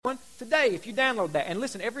today, if you download that, and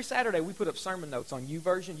listen, every Saturday we put up sermon notes on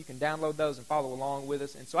YouVersion. You can download those and follow along with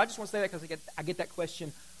us. And so I just want to say that because I get that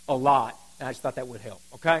question a lot, and I just thought that would help,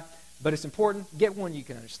 okay? But it's important. Get one you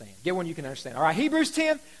can understand. Get one you can understand. All right, Hebrews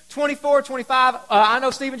 10, 24, 25. I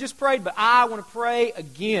know Stephen just prayed, but I want to pray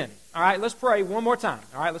again. All right, let's pray one more time.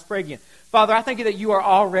 All right, let's pray again. Father, I thank you that you are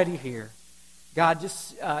already here. God,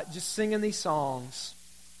 just singing these songs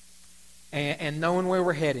and knowing where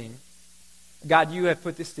we're heading. God, you have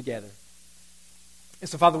put this together. And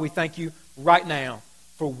so, Father, we thank you right now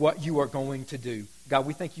for what you are going to do. God,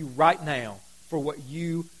 we thank you right now for what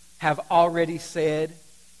you have already said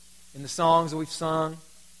in the songs that we've sung,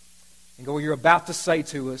 and God, what you're about to say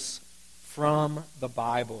to us from the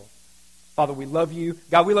Bible. Father, we love you.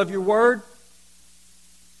 God, we love your word.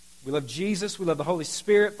 We love Jesus. We love the Holy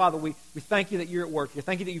Spirit. Father, we thank you that you're at work here.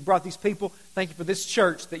 Thank you that you brought these people. Thank you for this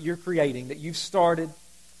church that you're creating, that you've started.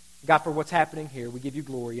 God, for what's happening here, we give you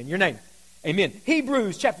glory. In your name, amen.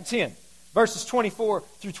 Hebrews chapter 10, verses 24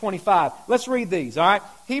 through 25. Let's read these, all right?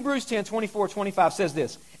 Hebrews 10, 24, 25 says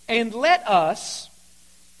this. And let us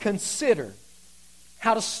consider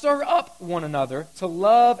how to stir up one another to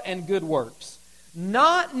love and good works,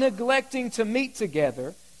 not neglecting to meet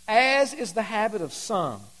together, as is the habit of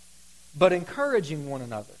some, but encouraging one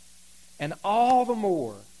another, and all the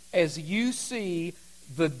more as you see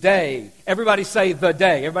the day. Everybody say the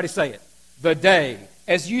day. Everybody say it. The day.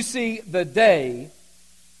 As you see the day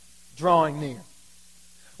drawing near.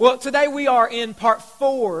 Well, today we are in part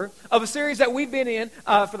 4 of a series that we've been in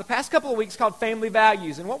for the past couple of weeks called Family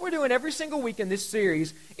Values. And what we're doing every single week in this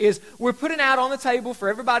series is we're putting out on the table for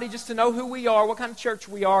everybody just to know who we are, what kind of church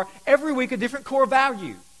we are, every week a different core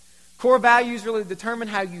value. Core values really determine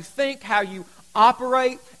how you think, how you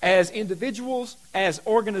operate as individuals, as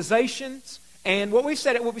organizations. And what we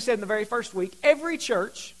said in the very first week, every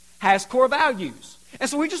church has core values. And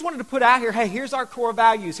so we just wanted to put out here, hey, here's our core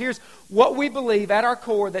values. Here's what we believe at our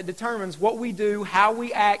core that determines what we do, how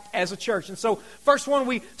we act as a church. And so first one,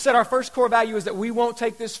 we said our first core value is that we won't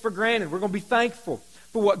take this for granted. We're going to be thankful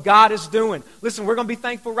for what God is doing. Listen, we're going to be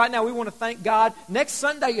thankful right now. We want to thank God. Next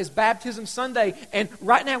Sunday is Baptism Sunday. And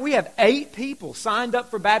right now we have 8 people signed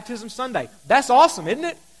up for Baptism Sunday. That's awesome, isn't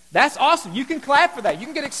it? That's awesome. You can clap for that. You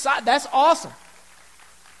can get excited. That's awesome.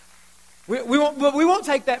 We won't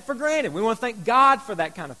take that for granted. We want to thank God for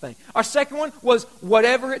that kind of thing. Our second one was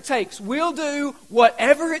whatever it takes. We'll do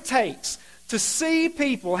whatever it takes to see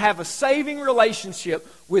people have a saving relationship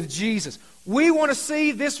with Jesus. We want to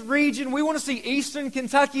see this region, we want to see Eastern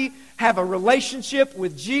Kentucky have a relationship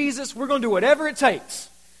with Jesus. We're going to do whatever it takes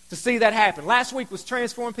to see that happen. Last week was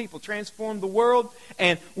transform people, transform the world.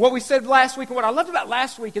 And what we said last week, and what I loved about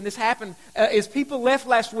last week, and this happened, is people left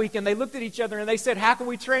last week and they looked at each other and they said, how can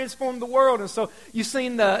we transform the world? And so you've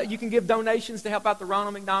seen you can give donations to help out the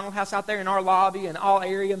Ronald McDonald House out there in our lobby and all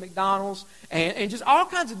area McDonald's. And just all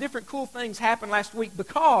kinds of different cool things happened last week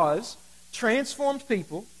because transformed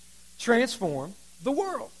people transform the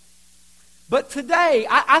world. But today,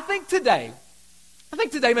 I think today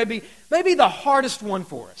may be the hardest one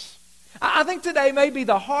for us. I think today may be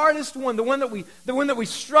the hardest one, the one that we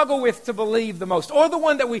struggle with to believe the most, or the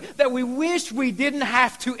one that we wish we didn't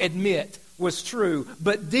have to admit was true.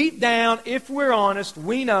 But deep down, if we're honest,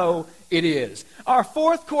 we know it is. Our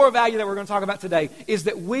fourth core value that we're going to talk about today is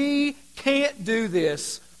that we can't do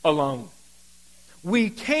this alone. We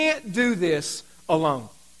can't do this alone.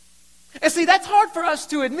 And see, that's hard for us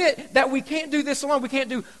to admit that we can't do this alone. We can't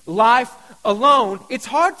do life alone. It's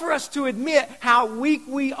hard for us to admit how weak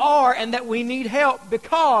we are and that we need help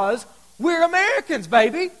because we're Americans,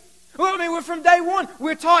 baby. Well, I mean, we're from day one.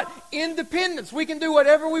 We're taught independence. We can do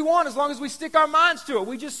whatever we want as long as we stick our minds to it.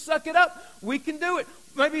 We just suck it up. We can do it.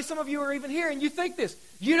 Maybe some of you are even here and you think this.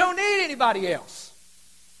 You don't need anybody else.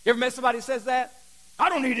 You ever met somebody that says that? I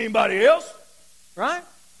don't need anybody else. Right?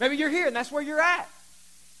 Maybe you're here and that's where you're at.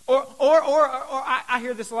 Or I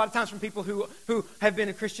hear this a lot of times from people who have been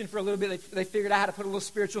a Christian for a little bit. They figured out how to put a little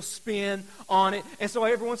spiritual spin on it. And so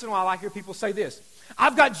every once in a while I hear people say this.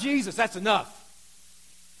 I've got Jesus, that's enough.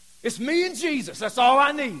 It's me and Jesus, that's all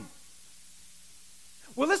I need.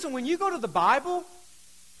 Well, listen, when you go to the Bible,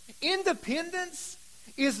 independence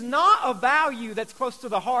is not a value that's close to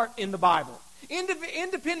the heart in the Bible.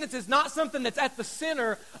 Independence is not something that's at the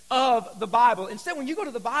center of the Bible. Instead, when you go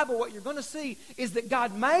to the Bible, what you're going to see is that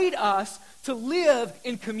God made us to live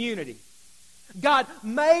in community. God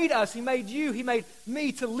made us, He made you, He made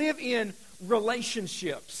me to live in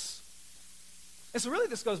relationships. And so really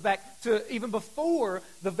this goes back to even before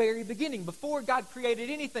the very beginning. Before God created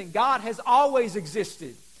anything, God has always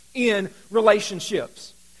existed in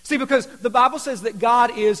relationships. See, because the Bible says that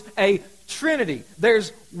God is a Trinity.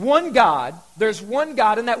 There's one God,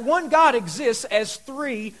 and that one God exists as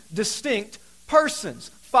three distinct persons.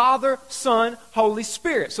 Father, Son, Holy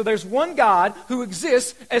Spirit. So there's one God who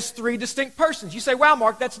exists as three distinct persons. You say, wow,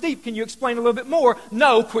 Mark, that's deep. Can you explain a little bit more?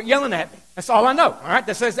 No, quit yelling at me. That's all I know. All right,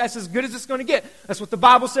 that's as good as it's going to get. That's what the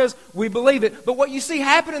Bible says. We believe it. But what you see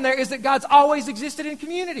happening there is that God's always existed in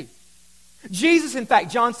community. Jesus, in fact,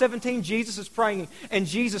 John 17, Jesus is praying, and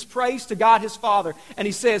Jesus prays to God his Father, and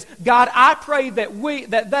he says, God, I pray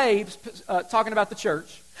that they, talking about the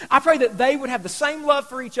church, I pray that they would have the same love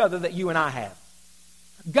for each other that you and I have.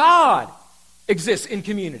 God exists in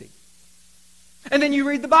community. And then you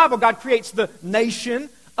read the Bible. God creates the nation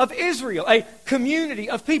of Israel, a community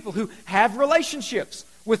of people who have relationships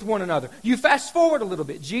with one another. You fast forward a little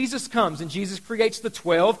bit. Jesus comes and Jesus creates the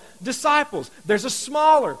 12 disciples. There's a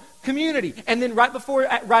smaller community. And then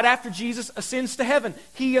right after Jesus ascends to heaven,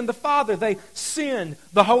 he and the Father, they send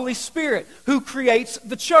the Holy Spirit who creates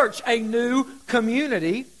the church, a new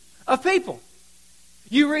community of people.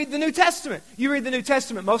 You read the New Testament.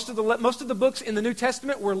 Most of the books in the New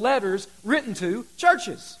Testament were letters written to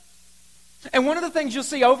churches. And one of the things you'll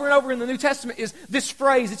see over and over in the New Testament is this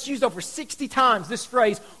phrase. It's used over 60 times, this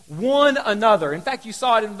phrase, one another. In fact, you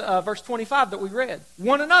saw it in verse 25 that we read.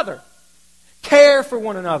 One another. Care for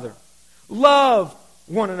one another. Love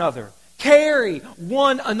one another. Carry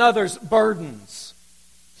one another's burdens.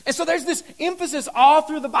 And so there's this emphasis all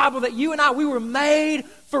through the Bible that you and I, we were made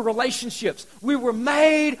for relationships. We were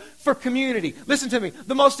made for community. Listen to me.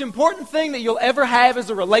 The most important thing that you'll ever have is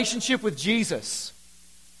a relationship with Jesus.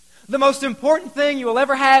 The most important thing you will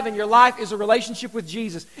ever have in your life is a relationship with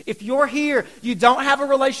Jesus. If you're here, you don't have a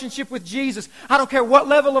relationship with Jesus. I don't care what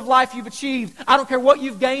level of life you've achieved. I don't care what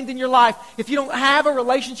you've gained in your life. If you don't have a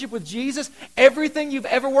relationship with Jesus, everything you've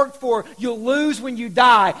ever worked for, you'll lose when you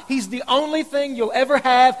die. He's the only thing you'll ever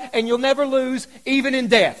have, and you'll never lose, even in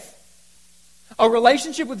death. A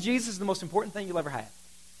relationship with Jesus is the most important thing you'll ever have.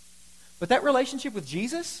 But that relationship with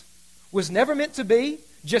Jesus was never meant to be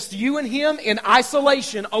just you and Him in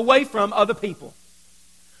isolation away from other people.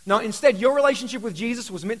 No, instead, your relationship with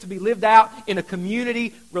Jesus was meant to be lived out in a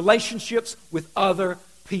community, relationships with other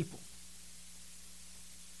people.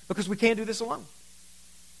 Because we can't do this alone.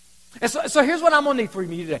 And so here's what I'm going to need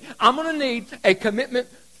from you today. I'm going to need a commitment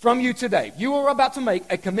from you today. You are about to make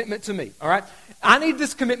a commitment to me, all right? I need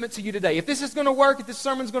this commitment to you today. If this is going to work, if this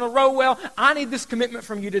sermon's going to roll well, I need this commitment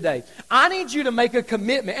from you today. I need you to make a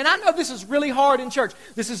commitment. And I know this is really hard in church.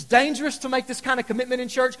 This is dangerous to make this kind of commitment in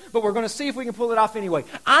church, but we're going to see if we can pull it off anyway.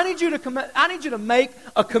 I need you to make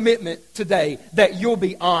a commitment today that you'll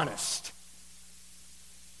be honest.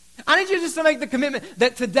 I need you just to make the commitment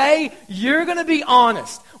that today you're going to be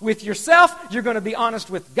honest with yourself. You're going to be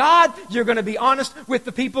honest with God. You're going to be honest with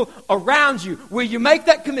the people around you. Will you make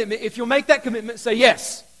that commitment? If you'll make that commitment, say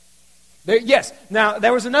yes. Yes. Now,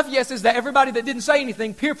 there was enough yeses that everybody that didn't say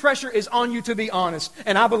anything, peer pressure is on you to be honest.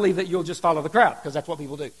 And I believe that you'll just follow the crowd because that's what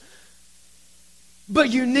people do.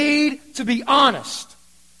 But you need to be honest.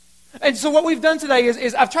 And so what we've done today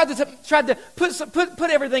is I've tried to put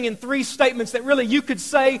everything in three statements that really you could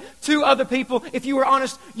say to other people. If you were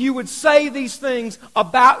honest, you would say these things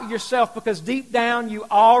about yourself because deep down you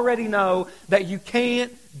already know that you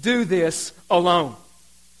can't do this alone.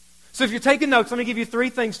 So if you're taking notes, let me give you three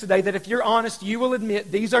things today that if you're honest, you will admit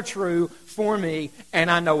these are true for me, and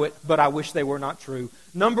I know it, but I wish they were not true.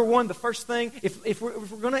 Number one, the first thing, if we're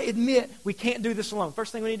going to admit we can't do this alone,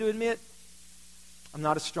 first thing we need to admit, I'm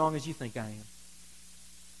not as strong as you think I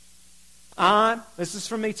am. This is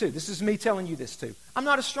from me too. This is me telling you this too. I'm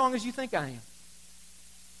not as strong as you think I am.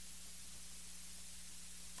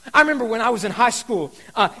 I remember when I was in high school.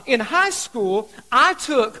 In high school, I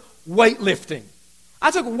took weightlifting. I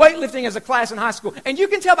took weightlifting as a class in high school. And you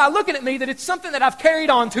can tell by looking at me that it's something that I've carried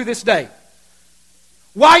on to this day.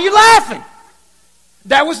 Why are you laughing?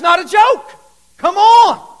 That was not a joke. Come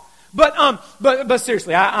on. But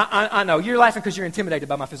seriously, I know. You're laughing because you're intimidated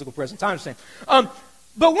by my physical presence. I understand.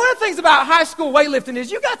 But one of the things about high school weightlifting is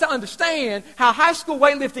you got to understand how high school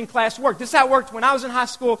weightlifting class worked. This is how it worked when I was in high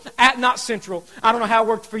school at Knott Central. I don't know how it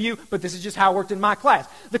worked for you, but this is just how it worked in my class.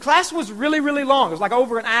 The class was really, really long. It was like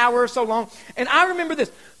over an hour or so long. And I remember this.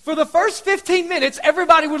 For the first 15 minutes,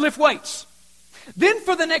 everybody would lift weights. Then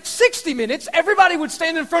for the next 60 minutes, everybody would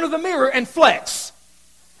stand in front of the mirror and flex.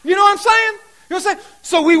 You know what I'm saying? You know what I'm saying?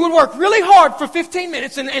 So we would work really hard for 15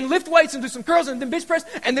 minutes and lift weights and do some curls and then bench press,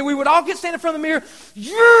 and then we would all stand in front of the mirror.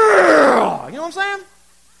 Yeah! You know what I'm saying?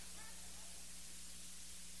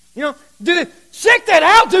 You know, check that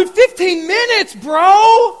out, dude. 15 minutes, bro.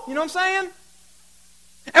 You know what I'm saying?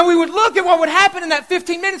 And we would look at what would happen in that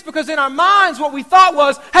 15 minutes because in our minds what we thought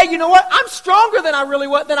was, hey, you know what? I'm stronger than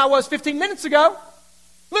I was 15 minutes ago.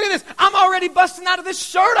 Look at this. I'm already busting out of this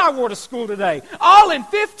shirt I wore to school today. All in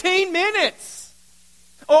 15 minutes.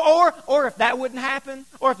 Or if that wouldn't happen,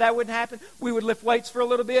 we would lift weights for a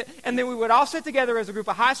little bit, and then we would all sit together as a group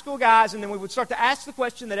of high school guys, and then we would start to ask the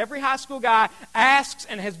question that every high school guy asks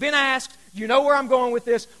and has been asked. You know where I'm going with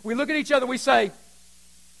this. We look at each other, we say,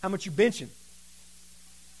 how much you benching?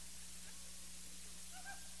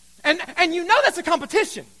 And you know that's a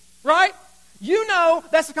competition, right? You know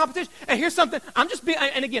that's a competition. And here's something,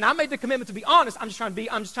 and again, I made the commitment to be honest. I'm just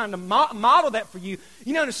trying to model that for you.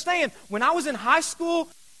 You know, understand, when I was in high school,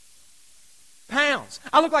 pounds.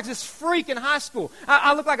 I looked like this freak in high school.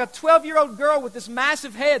 I looked like a 12-year-old girl with this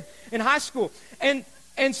massive head in high school. And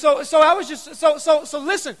so I was just, so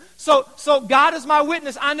listen, so God is my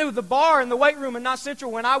witness. I knew the bar in the weight room in North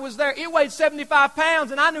Central, when I was there, it weighed 75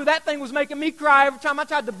 pounds, and I knew that thing was making me cry every time I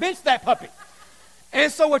tried to bench that puppy. And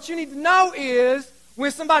so what you need to know is,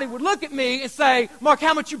 when somebody would look at me and say, Mark,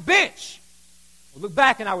 how much you bench? I would look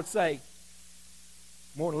back and I would say,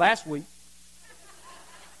 more than last week.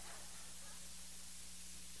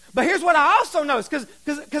 But here's what I also noticed,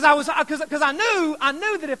 because I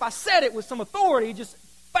knew that if I said it with some authority, just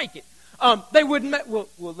fake it, they wouldn't. Well,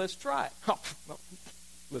 let's try it. Oh, well,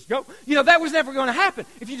 let's go. You know, that was never going to happen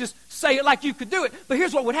if you just say it like you could do it. But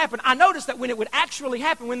here's what would happen. I noticed that when it would actually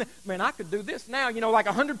happen, I could do this now, like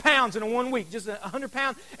 100 pounds in 1 week, just a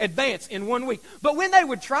 100-pound advance in 1 week. But when they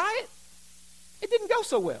would try it, it didn't go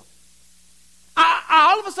so well. I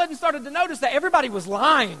all of a sudden started to notice that everybody was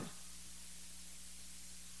lying.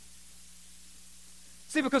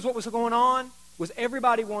 See, because what was going on was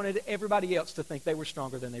everybody wanted everybody else to think they were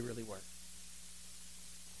stronger than they really were.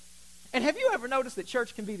 And have you ever noticed that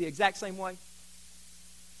church can be the exact same way?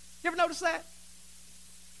 You ever notice that?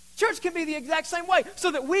 Church can be the exact same way,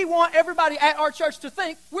 so that we want everybody at our church to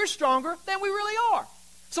think we're stronger than we really are.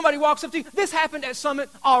 Somebody walks up to you. This happened at Summit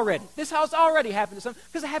already. This house already happened at Summit,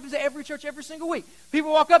 because it happens at every church every single week.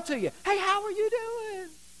 People walk up to you. Hey, how are you doing?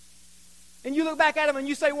 And you look back at them and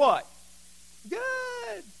you say what?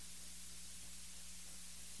 Good.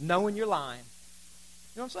 Knowing you're lying.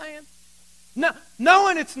 You know what I'm saying? No,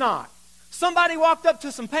 knowing it's not. Somebody walked up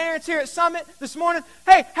to some parents here at Summit this morning.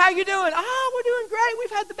 Hey, how you doing? Oh, we're doing great.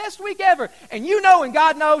 We've had the best week ever. And you know, and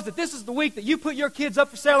God knows, that this is the week that you put your kids up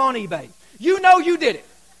for sale on eBay. You know you did it.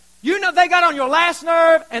 You know they got on your last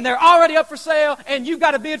nerve, and they're already up for sale, and you've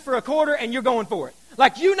got a bid for $250, and you're going for it.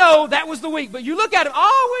 Like, you know that was the week. But you look at them,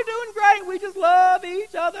 oh, we're doing great. We just love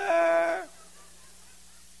each other.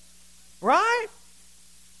 Right?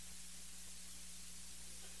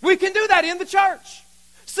 We can do that in the church.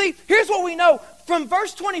 See, here's what we know. From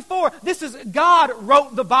verse 24, this is God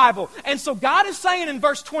wrote the Bible. And so God is saying in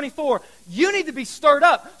verse 24, you need to be stirred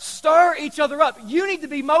up. Stir each other up. You need to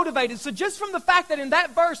be motivated. So just from the fact that in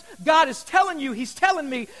that verse, God is telling you, He's telling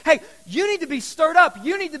me, hey, you need to be stirred up.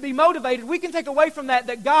 You need to be motivated. We can take away from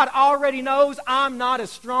that God already knows I'm not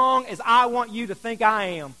as strong as I want you to think I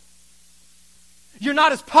am. You're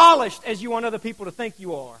not as polished as you want other people to think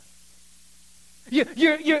you are.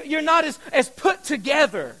 You're not as put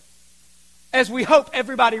together as we hope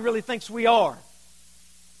everybody really thinks we are.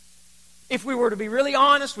 If we were to be really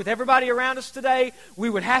honest with everybody around us today, we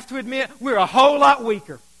would have to admit we're a whole lot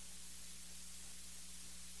weaker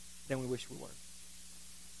than we wish we were.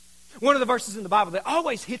 One of the verses in the Bible that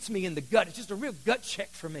always hits me in the gut, it's just a real gut check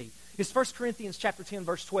for me, is 1 Corinthians chapter 10,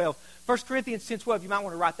 verse 12. 1 Corinthians 10, 12, you might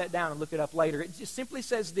want to write that down and look it up later. It just simply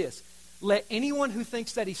says this: let anyone who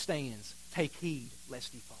thinks that he stands take heed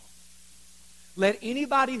lest he fall. Let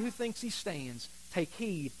anybody who thinks he stands take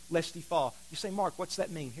heed lest he fall. You say, Mark, what's that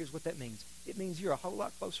mean? Here's what that means. It means you're a whole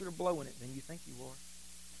lot closer to blowing it than you think you are.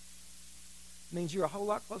 It means you're a whole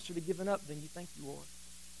lot closer to giving up than you think you are.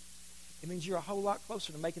 It means you're a whole lot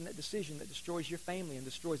closer to making that decision that destroys your family and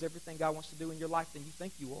destroys everything God wants to do in your life than you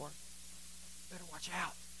think you are. Better watch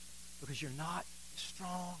out, because you're not as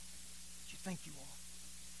strong as you think you are.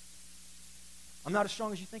 I'm not as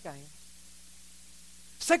strong as you think I am.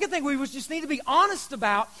 Second thing we just need to be honest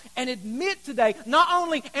about and admit today, not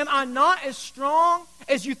only am I not as strong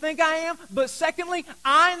as you think I am, but secondly,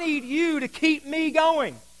 I need you to keep me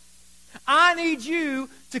going. I need you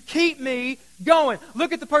to keep me going.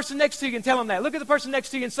 Look at the person next to you and tell them that. Look at the person next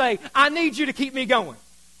to you and say, I need you to keep me going.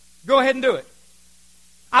 Go ahead and do it.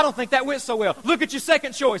 I don't think that went so well. Look at your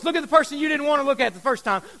second choice. Look at the person you didn't want to look at the first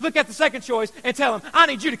time. Look at the second choice and tell them, I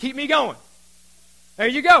need you to keep me going. There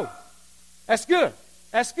you go. That's good.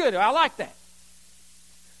 That's good. I like that.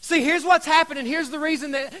 See, here's what's happening. Here's the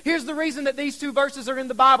reason that these two verses are in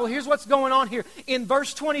the Bible. Here's what's going on here. In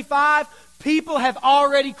verse 25, people have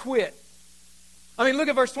already quit. I mean, look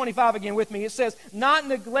at verse 25 again with me. It says, not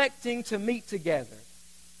neglecting to meet together,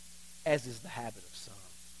 as is the habit of some.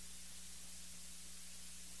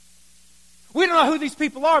 We don't know who these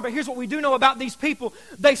people are, but here's what we do know about these people.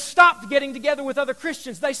 They stopped getting together with other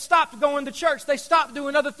Christians. They stopped going to church. They stopped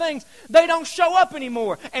doing other things. They don't show up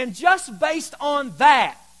anymore. And just based on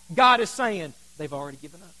that, God is saying, they've already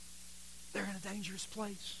given up. They're in a dangerous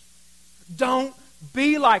place. Don't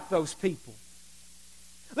be like those people.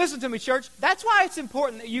 Listen to me, church. That's why it's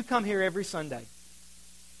important that you come here every Sunday.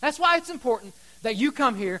 That's why it's important that you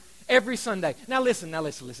come here every Sunday. Now listen.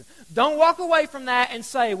 Don't walk away from that and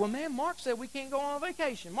say, well, man, Mark said we can't go on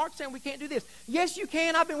vacation. Mark said we can't do this. Yes, you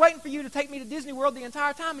can. I've been waiting for you to take me to Disney World the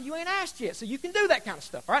entire time, and you ain't asked yet. So you can do that kind of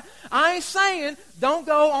stuff, all right? I ain't saying don't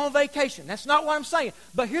go on vacation. That's not what I'm saying.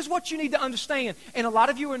 But here's what you need to understand. And a lot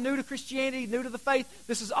of you are new to Christianity, new to the faith.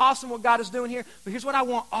 This is awesome what God is doing here. But here's what I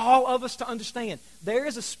want all of us to understand. There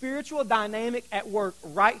is a spiritual dynamic at work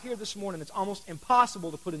right here this morning that's almost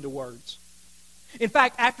impossible to put into words. In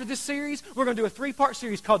fact, after this series, we're going to do a 3-part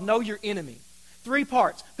series called Know Your Enemy. 3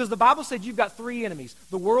 parts. Because the Bible said you've got 3 enemies.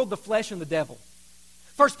 The world, the flesh, and the devil.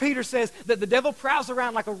 1 Peter says that the devil prowls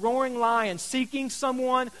around like a roaring lion seeking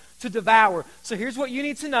someone to devour. So here's what you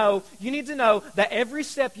need to know. You need to know that every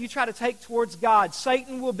step you try to take towards God,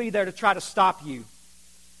 Satan will be there to try to stop you.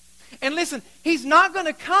 And listen, he's not going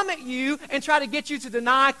to come at you and try to get you to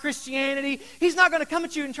deny Christianity. He's not going to come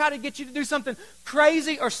at you and try to get you to do something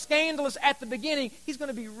crazy or scandalous at the beginning. He's going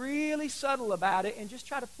to be really subtle about it and just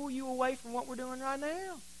try to pull you away from what we're doing right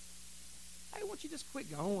now. Hey, why don't you just quit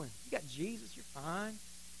going? You got Jesus, you're fine.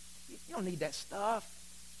 You don't need that stuff.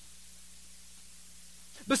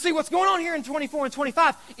 But see, what's going on here in 24 and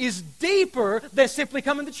 25 is deeper than simply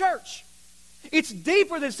coming to church. It's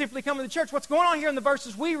deeper than simply coming to church. What's going on here in the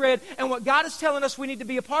verses we read and what God is telling us we need to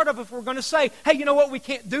be a part of if we're going to say, hey, you know what, we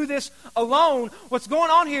can't do this alone. What's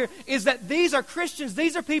going on here is that these are Christians.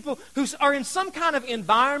 These are people who are in some kind of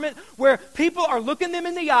environment where people are looking them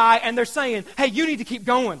in the eye and they're saying, hey, you need to keep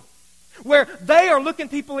going. Where they are looking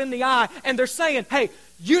people in the eye and they're saying, hey,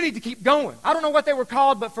 you need to keep going. I don't know what they were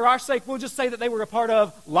called, but for our sake, we'll just say that they were a part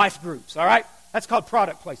of life groups, all right? That's called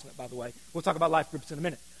product placement, by the way. We'll talk about life groups in a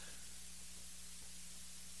minute.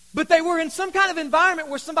 But they were in some kind of environment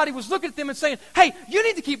where somebody was looking at them and saying, hey, you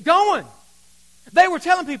need to keep going. They were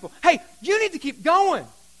telling people, hey, you need to keep going.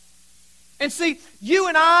 And see, you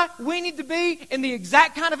and I, we need to be in the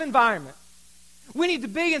exact kind of environment. We need to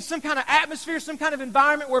be in some kind of atmosphere, some kind of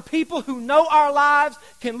environment where people who know our lives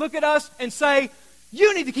can look at us and say,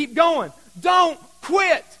 you need to keep going. Don't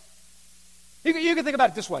quit. You can think about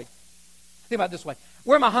it this way. Think about it this way.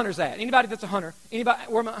 Where are my hunters at? Anybody that's a hunter? Anybody?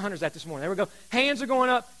 Where are my hunters at this morning? There we go. Hands are going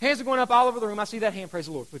up. Hands are going up all over the room. I see that hand. Praise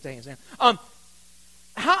the Lord. Put the hands down.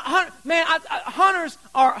 Hunters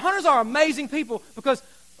are amazing people because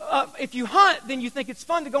if you hunt, then you think it's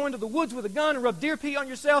fun to go into the woods with a gun and rub deer pee on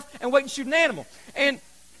yourself and wait and shoot an animal. And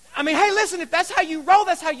I mean, hey, listen, if that's how you roll,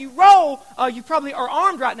 that's how you roll. You probably are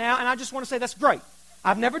armed right now, and I just want to say that's great.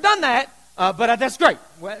 I've never done that, but that's great.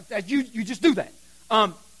 Well, you just do that.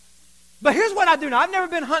 But here's what I do know. I've never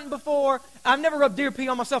been hunting before. I've never rubbed deer pee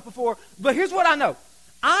on myself before. But here's what I know.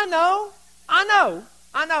 I know.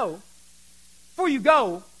 Before you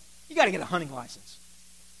go, you got to get a hunting license.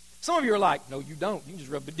 Some of you are like, no, you don't. You can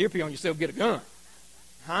just rub the deer pee on yourself, get a gun.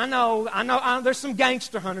 I know. There's some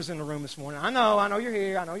gangster hunters in the room this morning. I know you're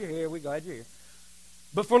here. We're glad you're here.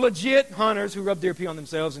 But for legit hunters who rub deer pee on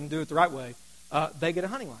themselves and do it the right way, they get a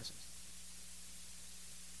hunting license.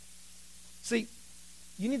 See,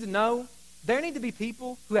 you need to know there need to be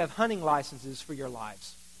people who have hunting licenses for your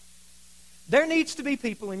lives. There needs to be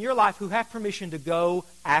people in your life who have permission to go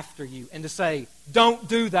after you and to say, don't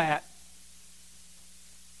do that.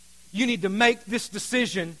 You need to make this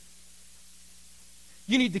decision.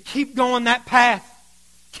 You need to keep going that path.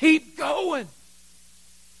 Keep going.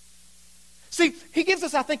 See, he gives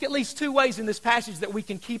us, I think, at least 2 ways in this passage that we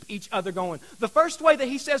can keep each other going. The first way that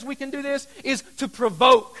he says we can do this is to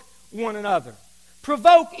provoke one another.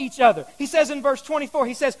 Provoke each other. He says in verse 24,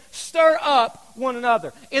 he says, stir up one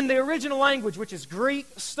another. In the original language, which is Greek,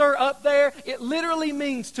 stir up there, it literally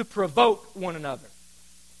means to provoke one another.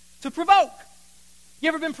 To provoke. You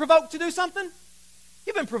ever been provoked to do something?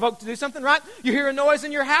 You've been provoked to do something, right? You hear a noise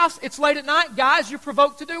in your house, it's late at night. Guys, you're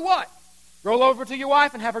provoked to do what? Roll over to your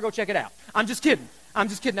wife and have her go check it out. I'm just kidding.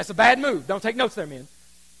 That's a bad move. Don't take notes there, men.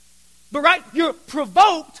 But right, you're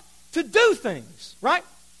provoked to do things, right?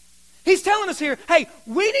 He's telling us here, hey,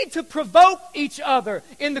 we need to provoke each other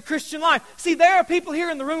in the Christian life. See, there are people here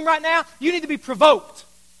in the room right now, you need to be provoked.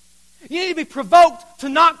 You need to be provoked to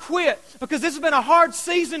not quit, because this has been a hard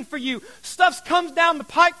season for you. Stuff comes down the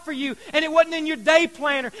pike for you, and it wasn't in your day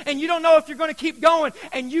planner, and you don't know if you're going to keep going,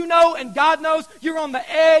 and you know and God knows you're on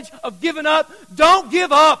the edge of giving up. Don't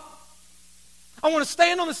give up. I want to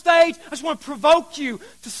stand on the stage. I just want to provoke you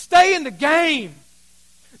to stay in the game.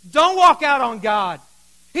 Don't walk out on God.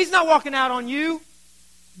 He's not walking out on you.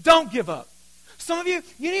 Don't give up. Some of you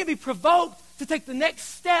need to be provoked to take the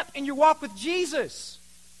next step in your walk with Jesus.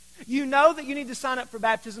 You know that you need to sign up for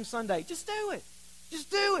Baptism Sunday. Just do it.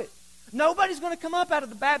 Just do it. Nobody's going to come up out of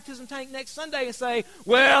the baptism tank next Sunday and say,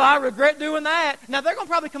 well, I regret doing that. Now, they're going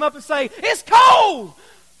to probably come up and say, it's cold.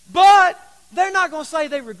 But they're not going to say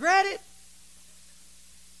they regret it.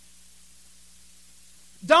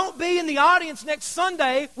 Don't be in the audience next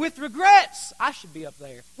Sunday with regrets. I should be up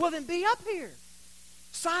there. Well, then be up here.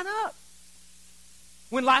 Sign up.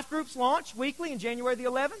 When life groups launch weekly in January the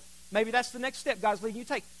 11th, maybe that's the next step God's leading you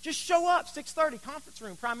to take. Just show up, 6:30, conference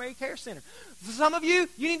room, primary care center. For some of you,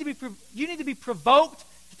 you need to be provoked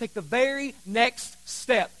to take the very next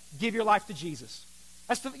step. Give your life to Jesus.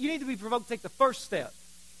 You need to be provoked to take the first step.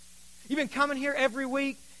 You've been coming here every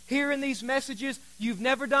week, hearing these messages. You've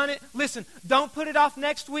never done it. Listen, don't put it off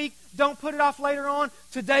next week. Don't put it off later on.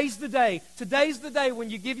 Today's the day. Today's the day when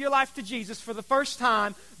you give your life to Jesus for the first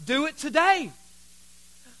time. Do it today.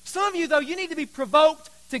 Some of you, though, you need to be provoked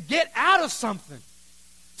to get out of something,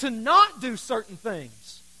 to not do certain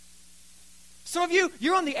things. Some of you,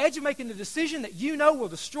 you're on the edge of making a decision that you know will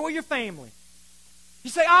destroy your family. You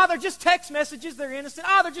say, they're just text messages, they're innocent.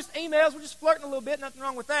 They're just emails, we're just flirting a little bit, nothing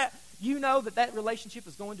wrong with that. You know that relationship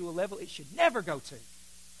is going to a level it should never go to. You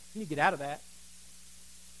need to get out of that.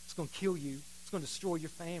 It's going to kill you. It's going to destroy your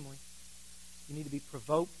family. You need to be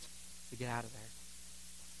provoked to get out of there.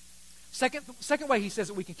 Second way he says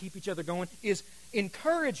that we can keep each other going is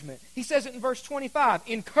encouragement. He says it in verse 25,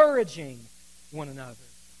 encouraging one another.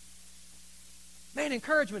 Man,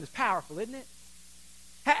 encouragement is powerful, isn't it?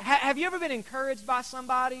 Have you ever been encouraged by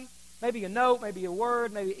somebody? Maybe a note, maybe a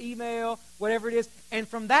word, maybe email, whatever it is. And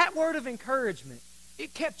from that word of encouragement,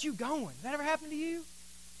 it kept you going. Has that ever happened to you?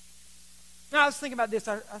 Now, I was thinking about this.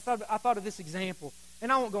 I thought of this example.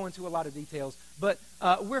 And I won't go into a lot of details, but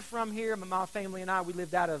we're from here. My family and I, we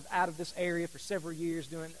lived out of this area for several years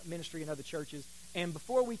doing ministry in other churches. And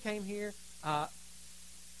before we came here, I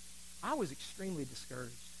was extremely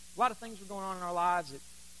discouraged. A lot of things were going on in our lives,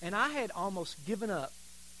 and I had almost given up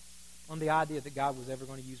on the idea that God was ever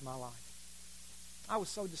going to use my life. I was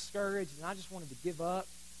so discouraged, and I just wanted to give up.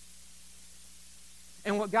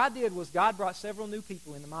 And what God did was God brought several new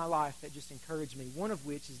people into my life that just encouraged me, one of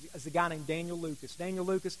which is a guy named Daniel Lucas. Daniel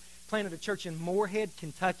Lucas planted a church in Moorhead,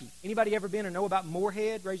 Kentucky. Anybody ever been or know about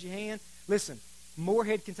Moorhead? Raise your hand. Listen,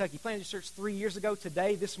 Moorhead, Kentucky. Planted a church 3 years ago.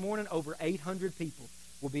 Today, this morning, over 800 people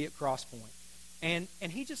will be at Cross Point. And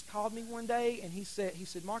he just called me one day, and he said,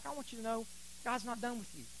 Mark, I want you to know God's not done with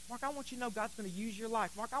you. Mark, I want you to know God's going to use your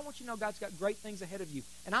life. Mark, I want you to know God's got great things ahead of you.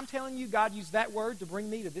 And I'm telling you, God used that word to bring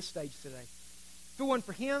me to this stage today. If it wasn't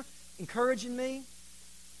for him encouraging me,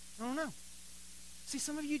 I don't know. See,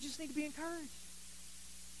 some of you just need to be encouraged.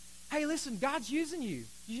 Hey, listen, God's using you.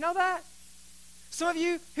 Did you know that? Some of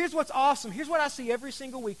you, here's what's awesome. Here's what I see every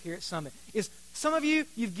single week here at Summit. Is some of you,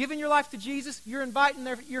 you've given your life to Jesus. You're inviting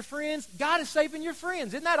your friends. God is saving your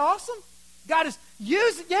friends. Isn't that awesome? God is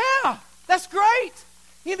using, yeah, that's great.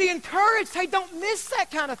 You need to be encouraged. Hey, don't miss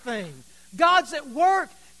that kind of thing. God's at work.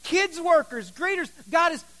 Kids workers, greeters.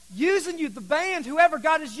 God is using you, the band, whoever.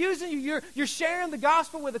 God is using you. You're sharing the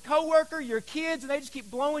gospel with a coworker, your kids, and they just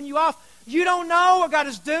keep blowing you off. You don't know what God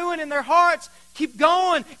is doing in their hearts. Keep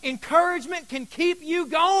going. Encouragement can keep you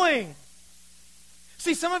going.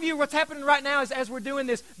 See, some of you, what's happening right now is as we're doing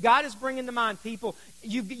this, God is bringing to mind people.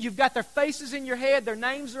 You've got their faces in your head. Their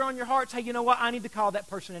names are on your hearts. Hey, you know what? I need to call that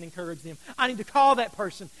person and encourage them. I need to call that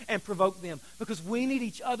person and provoke them, because we need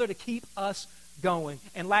each other to keep us going.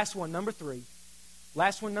 And last one, number three.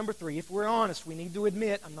 If we're honest, we need to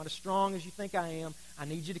admit I'm not as strong as you think I am. I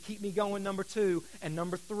need you to keep me going, number 2. And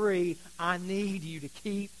number 3, I need you to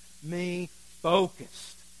keep me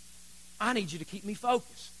focused. I need you to keep me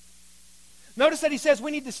focused. Notice that he says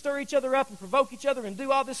we need to stir each other up and provoke each other and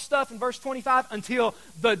do all this stuff in verse 25 until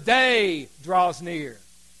the day draws near.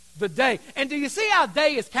 The day. And do you see how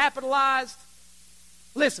day is capitalized?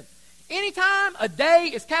 Listen, anytime a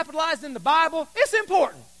day is capitalized in the Bible, it's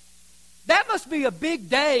important. That must be a big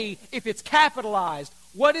day if it's capitalized.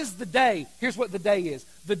 What is the day? Here's what the day is.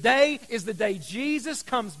 The day is the day Jesus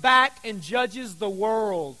comes back and judges the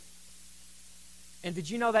world. And did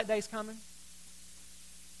you know that day's coming?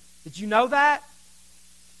 Did you know that?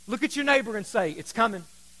 Look at your neighbor and say, it's coming.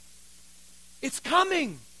 It's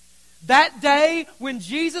coming. That day when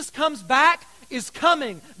Jesus comes back is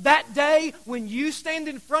coming. That day when you stand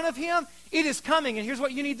in front of Him, it is coming. And here's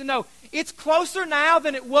what you need to know. It's closer now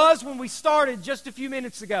than it was when we started just a few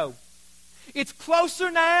minutes ago. It's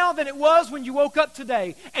closer now than it was when you woke up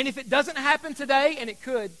today. And if it doesn't happen today, and it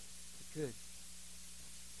could.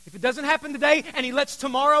 If it doesn't happen today and He lets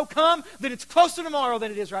tomorrow come, then it's closer tomorrow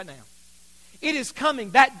than it is right now. It is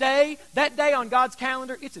coming. That day on God's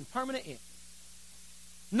calendar, it's in permanent ink.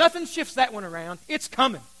 Nothing shifts that one around. It's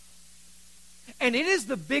coming. And it is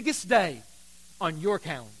the biggest day on your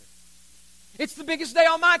calendar. It's the biggest day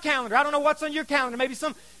on my calendar. I don't know what's on your calendar. Maybe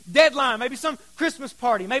some deadline, maybe some Christmas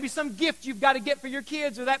party, maybe some gift you've got to get for your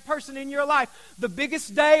kids or that person in your life. The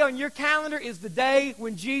biggest day on your calendar is the day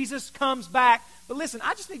when Jesus comes back. But listen,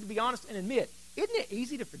 I just need to be honest and admit, isn't it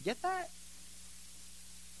easy to forget that?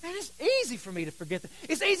 Man, it's easy for me to forget that.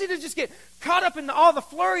 It's easy to just get caught up in all the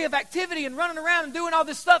flurry of activity and running around and doing all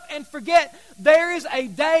this stuff and forget there is a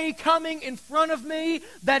day coming in front of me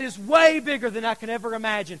that is way bigger than I can ever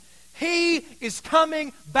imagine. He is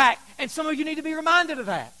coming back. And some of you need to be reminded of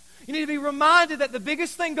that. You need to be reminded that the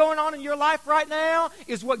biggest thing going on in your life right now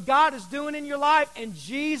is what God is doing in your life, and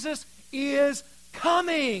Jesus is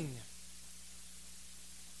coming.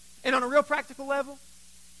 And on a real practical level,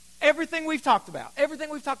 everything we've talked about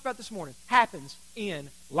this morning happens in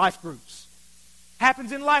life groups.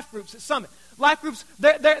 Happens in life groups at Summit. Life groups,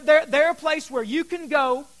 they're a place where you can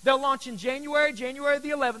go. They'll launch in January the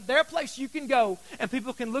 11th. They're a place you can go and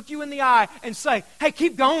people can look you in the eye and say, hey,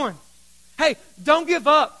 keep going. Hey, don't give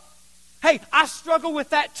up. Hey, I struggle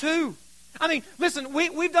with that too. I mean, listen,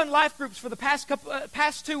 we've done life groups for the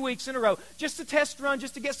past 2 weeks in a row, just to test run,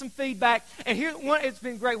 just to get some feedback. And here, it's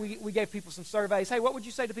been great. We gave people some surveys. Hey, what would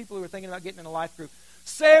you say to people who are thinking about getting in a life group?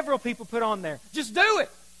 Several people put on there, just do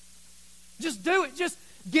it. Just do it. Just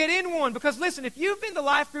get in one. Because listen, if you've been to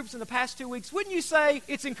life groups in the past 2 weeks, wouldn't you say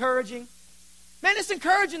it's encouraging? Man, it's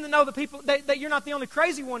encouraging to know that you're not the only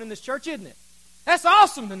crazy one in this church, isn't it? That's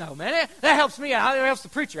awesome to know, man. That helps me out. It helps the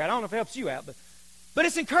preacher out. I don't know if it helps you out, but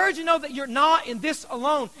it's encouraging to know that you're not in this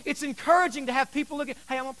alone. It's encouraging to have people look at,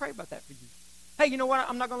 hey, I'm going to pray about that for you. Hey, you know what?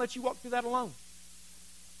 I'm not going to let you walk through that alone.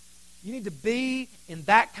 You need to be in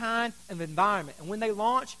that kind of environment. And when they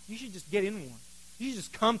launch, you should just get in one. You should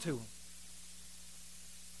just come to them.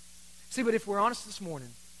 See, but if we're honest this morning,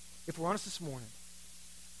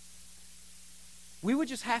 we would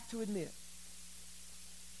just have to admit,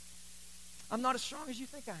 I'm not as strong as you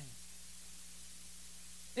think I am.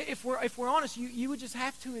 If we're honest, you would just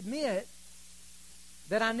have to admit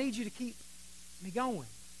that I need you to keep me going.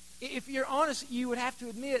 If you're honest, you would have to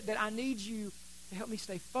admit that I need you to help me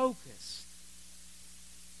stay focused.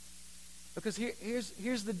 Because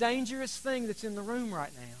here's the dangerous thing that's in the room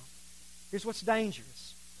right now. Here's what's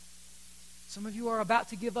dangerous. Some of you are about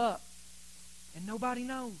to give up, and nobody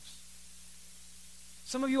knows.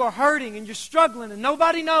 Some of you are hurting, and you're struggling, and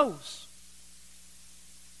nobody knows.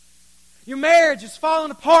 Your marriage is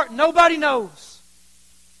falling apart, and nobody knows.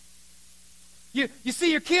 You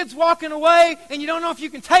see your kids walking away, and you don't know if you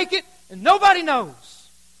can take it, and nobody knows.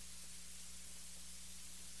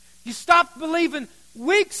 You stopped believing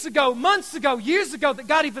weeks ago, months ago, years ago that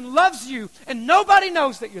God even loves you, and nobody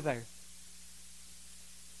knows that you're there.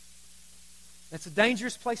 That's a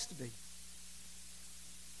dangerous place to be.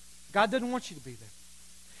 God doesn't want you to be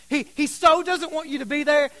there. He so doesn't want you to be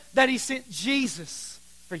there that He sent Jesus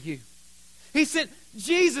for you. He sent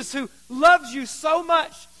Jesus, who loves you so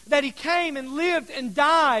much that He came and lived and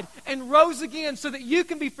died and rose again so that you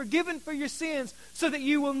can be forgiven for your sins, so that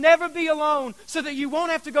you will never be alone, so that you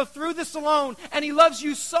won't have to go through this alone. And He loves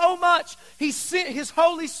you so much, He sent His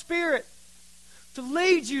Holy Spirit to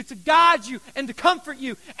lead you, to guide you, and to comfort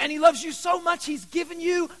you. And He loves you so much, He's given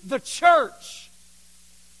you the church.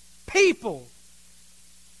 People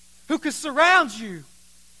who could surround you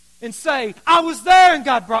and say, I was there and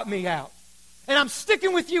God brought me out. And I'm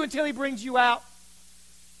sticking with you until He brings you out.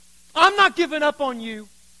 I'm not giving up on you.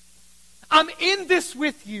 I'm in this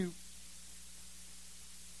with you. You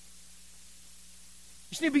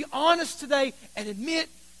just need to be honest today and admit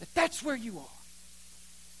that that's where you are.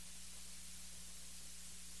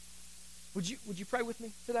 Would you pray with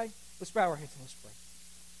me today? Let's bow our heads and let's pray.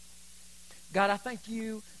 God, I thank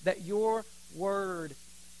You that Your Word,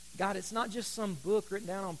 God, it's not just some book written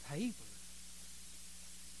down on paper,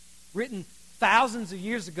 written thousands of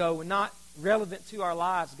years ago and not relevant to our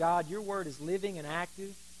lives. God, Your Word is living and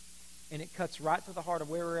active, and it cuts right to the heart of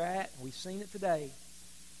where we're at. We've seen it today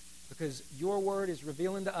because Your Word is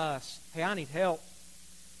revealing to us, hey, I need help.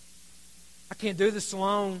 I can't do this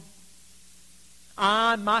alone.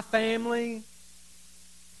 My family,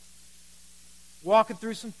 walking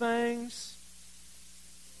through some things.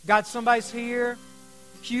 God, somebody's here.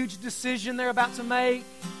 Huge decision they're about to make.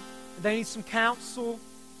 They need some counsel.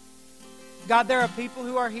 God, there are people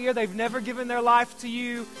who are here. They've never given their life to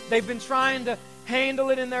you. They've been trying to handle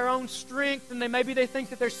it in their own strength, and maybe they think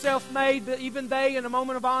that they're self-made, but even they, in a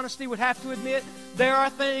moment of honesty, would have to admit there are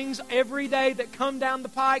things every day that come down the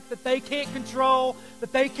pike that they can't control,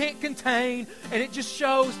 that they can't contain, and it just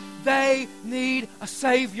shows they need a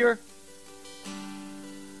Savior.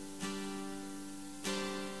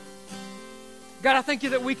 God, I thank you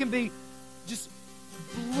that we can be just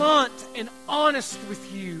blunt and honest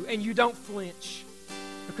with you, and you don't flinch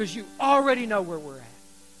because you already know where we're at.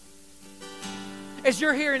 As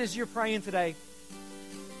you're here and as you're praying today,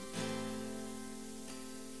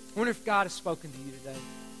 I wonder if God has spoken to you today.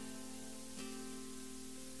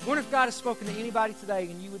 I wonder if God has spoken to anybody today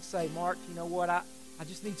and you would say, Mark, you know what? I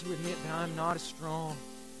just need to admit that I'm not as strong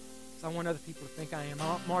as I want other people to think I am.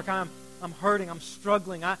 Mark, I'm hurting. I'm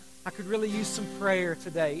struggling. I could really use some prayer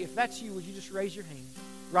today. If that's you, would you just raise your hand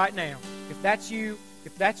right now? If that's you,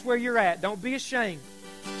 if that's where you're at, don't be ashamed.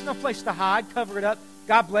 There's no place to hide. Cover it up.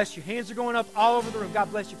 God bless you. Hands are going up all over the room. God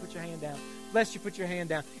bless you. Put your hand down. Bless you. Put your hand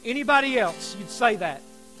down. Anybody else, you'd say that.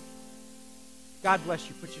 God bless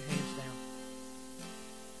you. Put your hands down.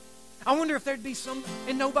 I wonder if there'd be some,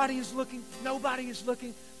 and nobody is looking,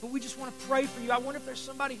 but we just want to pray for you. I wonder if there's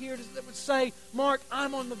somebody here that would say, Mark,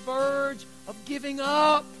 I'm on the verge of giving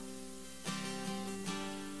up,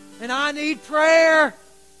 and I need prayer.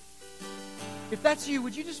 If that's you,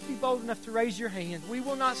 would you just be bold enough to raise your hand? We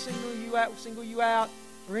will not single you out,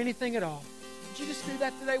 or anything at all. Would you just do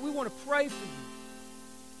that today? We want to pray for you.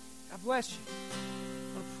 God bless you.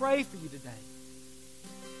 I want to pray for you today.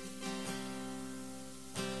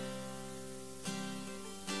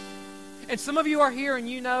 And some of you are here and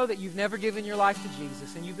you know that you've never given your life to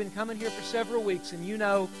Jesus, and you've been coming here for several weeks, and you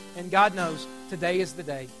know, and God knows, today is the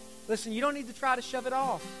day. Listen, you don't need to try to shove it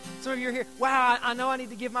off. Some of you are here, wow, I know I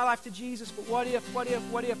need to give my life to Jesus, but what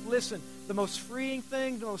if? Listen, the most freeing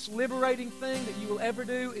thing, the most liberating thing that you will ever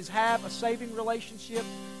do is have a saving relationship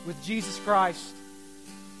with Jesus Christ.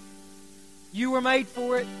 You were made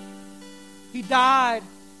for it. He died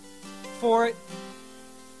for it.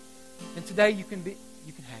 And today you can have it.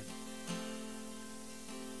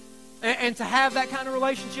 And to have that kind of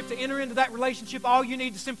relationship, to enter into that relationship, all you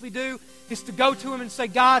need to simply do is to go to Him and say,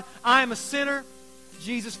 God, I am a sinner.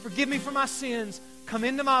 Jesus, forgive me for my sins. Come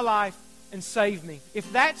into my life and save me.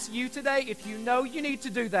 If that's you today, if you know you need to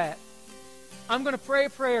do that, I'm going to pray a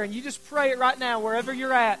prayer, and you just pray it right now wherever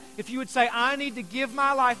you're at. If you would say, I need to give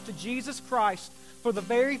my life to Jesus Christ for the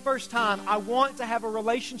very first time. I want to have a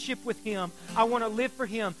relationship with Him. I want to live for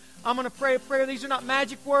Him. I'm going to pray a prayer. These are not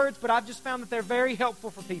magic words, but I've just found that they're very helpful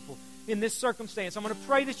for people in this circumstance. I'm going to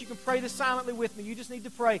pray this. You can pray this silently with me. You just need to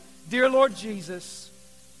pray, Dear Lord Jesus,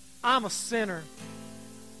 I'm a sinner.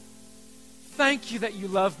 Thank you that you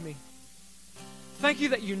love me. Thank you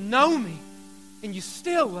that you know me and you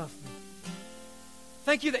still love me.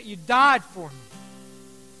 Thank you that you died for me.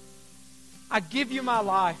 I give you my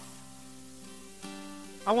life.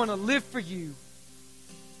 I want to live for you.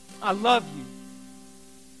 I love you.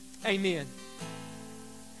 Amen.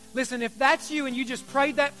 Listen, if that's you and you just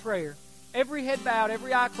prayed that prayer, every head bowed,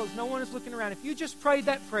 every eye closed, no one is looking around. If you just prayed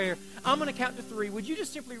that prayer, I'm going to count to 3. Would you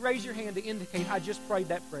just simply raise your hand to indicate I just prayed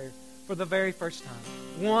that prayer for the very first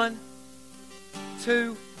time? 1,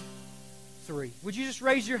 2, 3. Would you just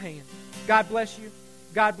raise your hand? God bless you.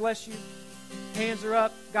 God bless you. Hands are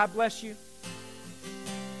up. God bless you.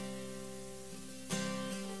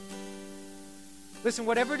 Listen,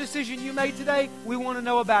 whatever decision you made today, we want to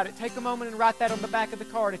know about it. Take a moment and write that on the back of the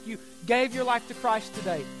card. If you gave your life to Christ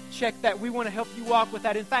today, check that. We want to help you walk with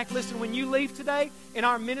that. In fact, listen, when you leave today, in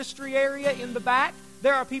our ministry area in the back,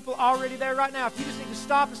 there are people already there right now. If you just need to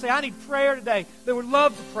stop and say, I need prayer today, they would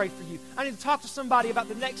love to pray for you. I need to talk to somebody about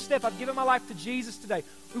the next step. I've given my life to Jesus today.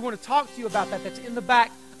 We want to talk to you about that. That's in the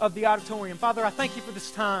back of the auditorium. Father, I thank you for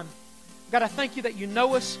this time. God, I thank you that you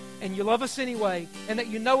know us and you love us anyway, and that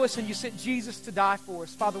you know us and you sent Jesus to die for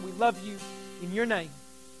us. Father, we love you in your name.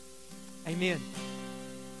 Amen.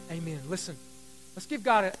 Amen. Listen, let's give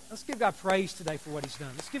God praise today for what He's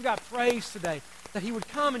done. Let's give God praise today that He would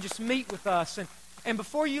come and just meet with us. And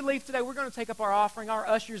before you leave today, we're going to take up our offering. Our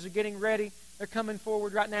ushers are getting ready. They're coming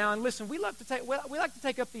forward right now. And listen, we like to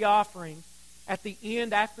take up the offering at the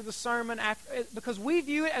end, after the sermon, because we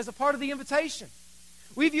view it as a part of the invitation.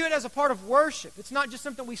 We view it as a part of worship. It's not just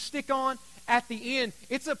something we stick on at the end.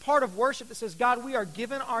 It's a part of worship that says, God, we are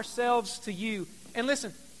giving ourselves to you. And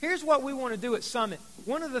listen, here's what we want to do at Summit.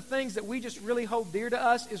 One of the things that we just really hold dear to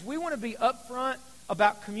us is we want to be upfront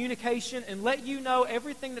about communication and let you know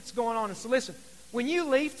everything that's going on. And so listen, when you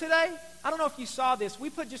leave today, I don't know if you saw this, we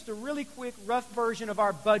put just a really quick, rough version of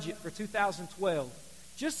our budget for 2012,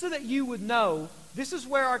 just so that you would know this is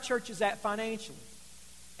where our church is at financially.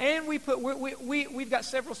 And we've got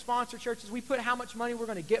several sponsor churches. We put how much money we're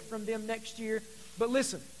going to get from them next year. But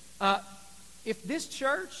listen, if this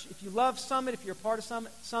church, if you love Summit, if you're a part of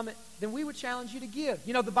Summit, then we would challenge you to give.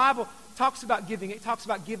 You know, the Bible talks about giving. It talks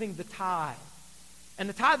about giving the tithe. And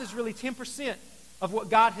the tithe is really 10% of what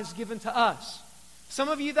God has given to us. Some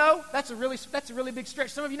of you, though, that's a really big stretch.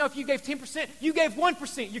 Some of you know if you gave 10%, you gave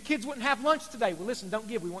 1%, your kids wouldn't have lunch today. Well, listen, don't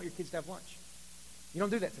give. We want your kids to have lunch. You don't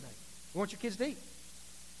do that today. We want your kids to eat.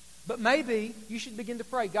 But maybe you should begin to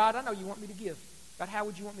pray, God, I know you want me to give. God, how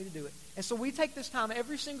would you want me to do it? And so we take this time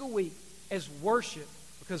every single week as worship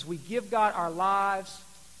because we give God our lives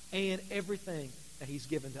and everything that He's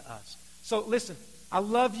given to us. So listen, I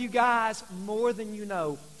love you guys more than you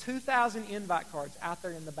know. 2,000 invite cards out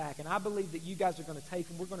there in the back. And I believe that you guys are going to take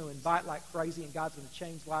them. We're going to invite like crazy, and God's going to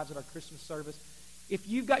change lives at our Christmas service. If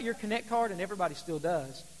you've got your Connect card, and everybody still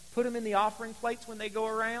does, put them in the offering plates when they go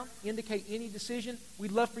around. Indicate any decision.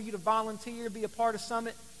 We'd love for you to volunteer, be a part of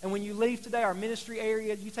Summit. And when you leave today, our ministry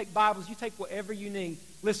area, you take Bibles, you take whatever you need.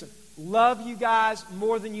 Listen, love you guys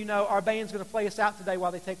more than you know. Our band's going to play us out today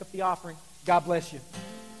while they take up the offering. God bless you.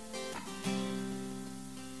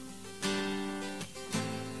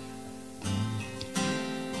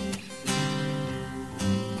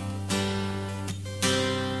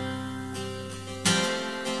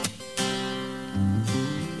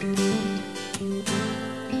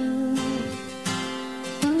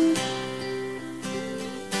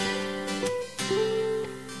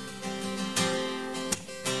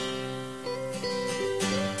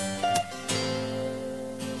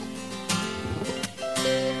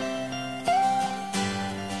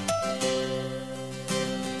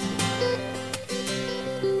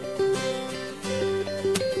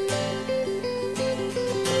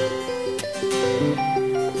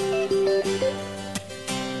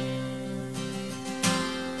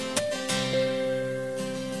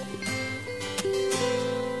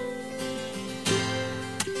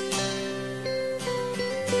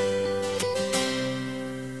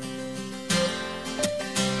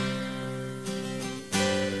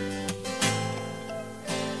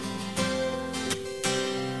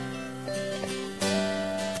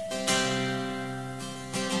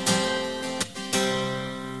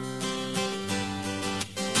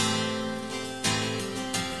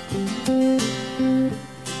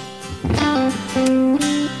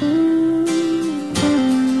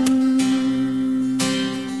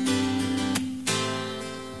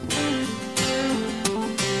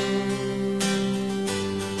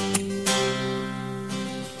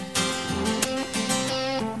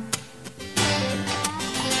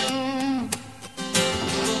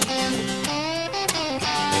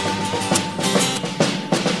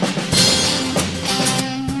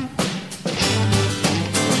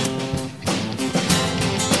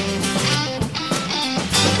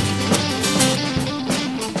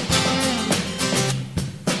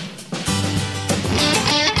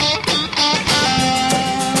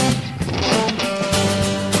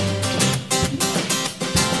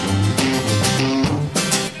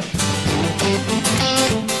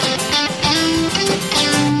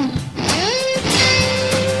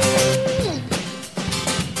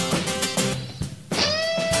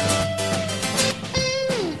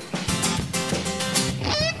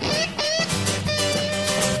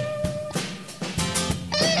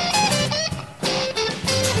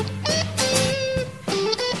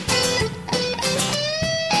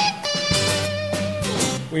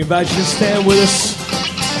 We invite you to stand with us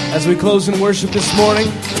as we close in worship this morning.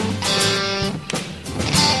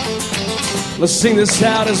 Let's sing this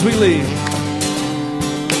out as we leave.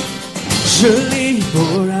 Surely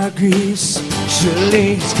bore our griefs,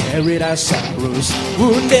 surely He's carried our sorrows,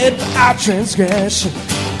 wounded for our transgression,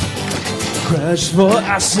 crushed for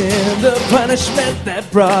our sin. The punishment that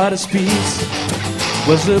brought us peace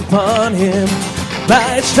was upon Him.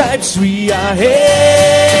 By His stripes we are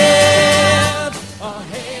healed. Oh,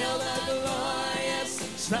 hail the glorious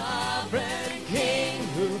sovereign King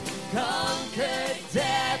who conquered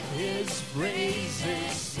death. His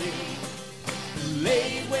praises sing. Who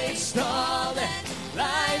laid waste all that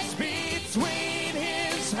lies between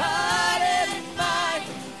His heart and mine.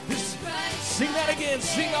 Sing that again.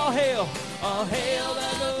 Sing all hail. All hail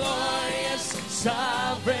the glorious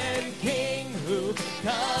sovereign King who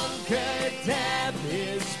conquered death.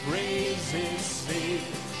 His praises sing.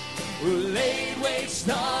 who laid waste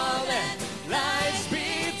all that lies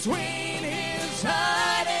between his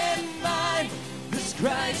heart and mine. This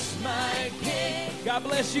Christ my King. God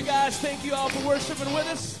bless you guys. Thank you all for worshiping with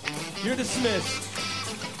us. You're dismissed.